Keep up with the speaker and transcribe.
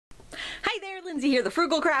Lindsay here, the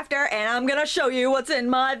Frugal Crafter, and I'm gonna show you what's in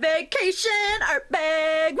my vacation art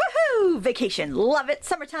bag. Woohoo! Vacation, love it.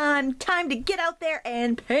 Summertime, time to get out there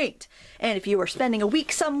and paint. And if you are spending a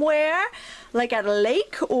week somewhere, like at a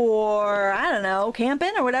lake or, I don't know,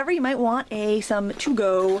 camping or whatever, you might want some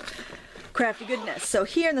to-go crafty goodness. So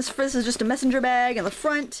here in this is just a messenger bag in the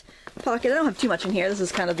front pocket. I don't have too much in here. This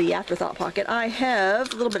is kind of the afterthought pocket. I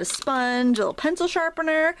have a little bit of sponge, a little pencil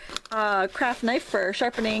sharpener, craft knife for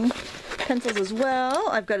sharpening pencils as well.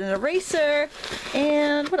 I've got an eraser,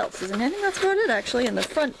 and what else is in here? I think that's about it actually in the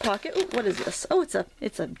front pocket. Ooh, what is this? Oh,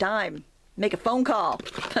 it's a dime. Make a phone call.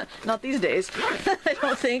 Not these days, I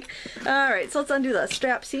don't think. Alright, so let's undo the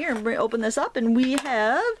straps here and open this up, and we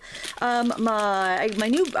have my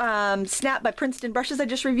new Snap by Princeton brushes I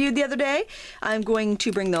just reviewed the other day. I'm going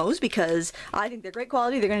to bring those because I think they're great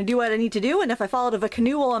quality. They're going to do what I need to do, and if I fall out of a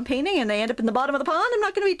canoe while I'm painting and they end up in the bottom of the pond, I'm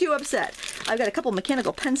not going to be too upset. I've got a couple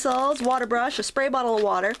mechanical pencils, water brush, a spray bottle of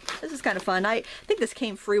water. This is kind of fun. I think this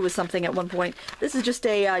came free with something at one point. This is just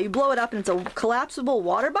a, you blow it up and it's a collapsible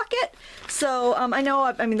water bucket. So I know,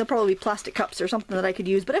 I mean, there'll probably be plastic cups or something that I could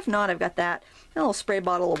use, but if not, I've got that. A little spray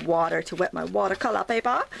bottle of water to wet my watercolor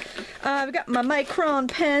paper. I've got my micron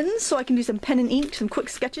pens, so I can do some pen and ink, some quick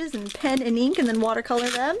sketches and pen and ink, and then watercolor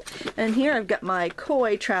them. And here I've got my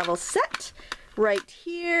Koi travel set right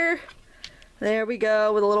here. There we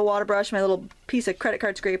go, with a little water brush, my little piece of credit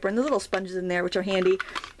card scraper, and the little sponges in there, which are handy.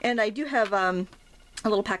 And I do have a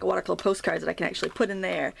little pack of watercolor postcards that I can actually put in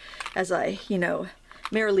there as I, you know,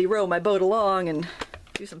 merrily row my boat along and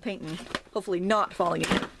do some painting, hopefully not falling in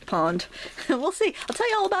the pond. We'll see. I'll tell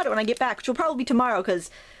you all about it when I get back, which will probably be tomorrow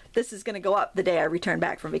because this is going to go up the day I return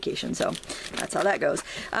back from vacation, so that's how that goes.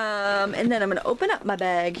 And then I'm going to open up my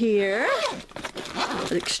bag here.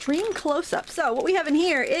 An extreme close-up. So what we have in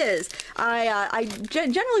here is, I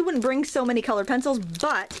generally wouldn't bring so many colored pencils,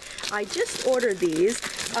 but I just ordered these.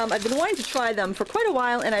 I've been wanting to try them for quite a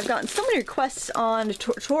while, and I've gotten so many requests on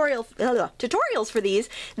tutorials for these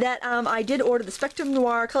that I did order the Spectrum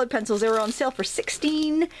Noir colored pencils. They were on sale for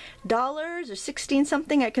 $16 or 16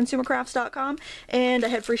 something at consumercrafts.com, and I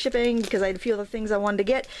had free shipping because I had a few other things I wanted to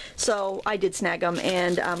get, so I did snag them,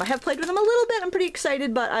 and I have played with them a little bit. I'm pretty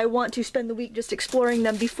excited, but I want to spend the week just exploring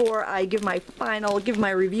them before I give my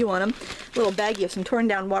review on them. A little baggie of some torn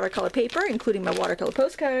down watercolor paper, including my watercolor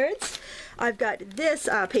postcards. I've got this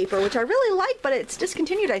paper, which I really like, but it's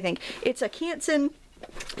discontinued, I think. It's a Canson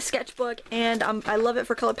sketchbook, and I love it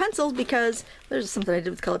for colored pencils because there's something I did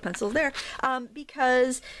with colored pencils there,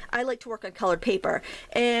 because I like to work on colored paper.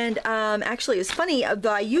 And actually it's funny,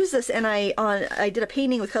 I used this and I did a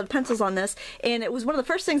painting with colored pencils on this, and it was one of the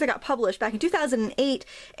first things I got published back in 2008.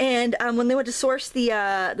 And when they went to source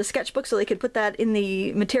the sketchbook so they could put that in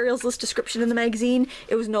the materials list description in the magazine,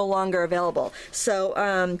 it was no longer available. So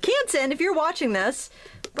Canson, if you're watching this,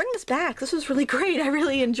 bring this back. This was really great. I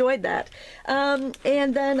really enjoyed that.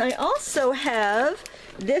 And then I also have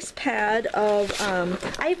this pad of,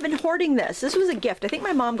 I've been hoarding this. This was a gift. I think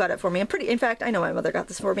my mom got it for me. In fact, I know my mother got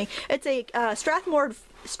this for me. It's a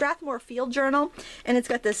Strathmore Field Journal, and it's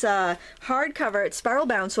got this hardcover. It's spiral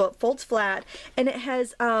bound, so it folds flat, and it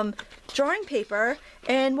has drawing paper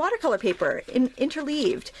and watercolor paper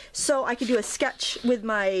interleaved, so I could do a sketch with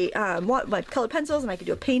my colored pencils, and I could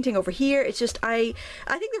do a painting over here. It's just, I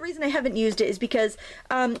think the reason I haven't used it is because,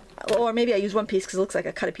 or maybe I use one piece because it looks like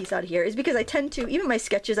I cut a piece out of here, is because I tend to, even my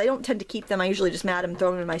sketches, I don't tend to keep them. I usually just mat them,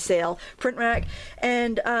 throw them in my sale print rack,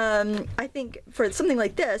 and I think for something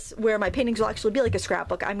like this, where my paintings will actually be like a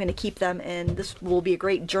scrapbook, I'm going to keep them, and this will be a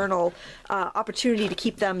great journal opportunity to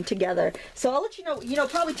keep them together. So I'll let you know,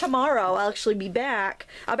 probably tomorrow I'll actually be back.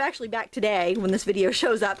 I'm actually back today when this video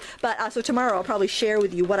shows up, but so tomorrow I'll probably share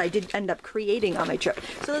with you what I did end up creating on my trip.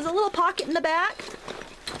 So there's a little pocket in the back,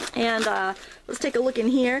 and let's take a look in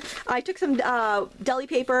here. I took some deli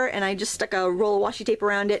paper and I just stuck a roll of washi tape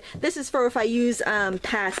around it. This is for if I use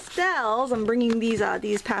pastels. I'm bringing these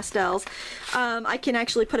pastels. I can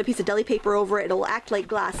actually put a piece of deli paper over it. It'll act like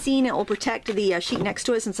glassine. It will protect the sheet next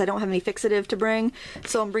to it since I don't have any fixative to bring.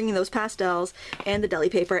 So I'm bringing those pastels and the deli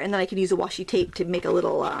paper, and then I can use a washi tape to make a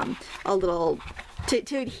little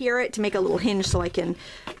to adhere it, to make a little hinge so I can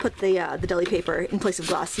put the deli paper in place of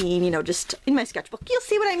glassine, you know, just in my sketchbook. You'll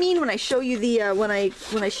see what I mean when I show you the when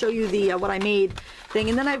I show you the what I made thing.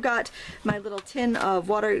 And then I've got my little tin of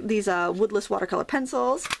these woodless watercolor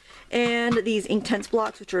pencils, and these Inktense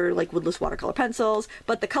blocks, which are like woodless watercolor pencils,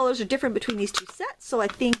 but the colors are different between these two sets, so I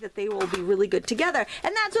think that they will be really good together.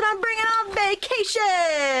 And that's what I'm bringing on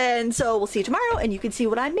vacation! So we'll see you tomorrow, and you can see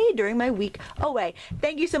what I made during my week away.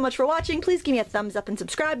 Thank you so much for watching. Please give me a thumbs up and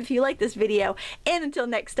subscribe if you like this video, and until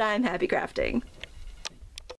next time, happy crafting!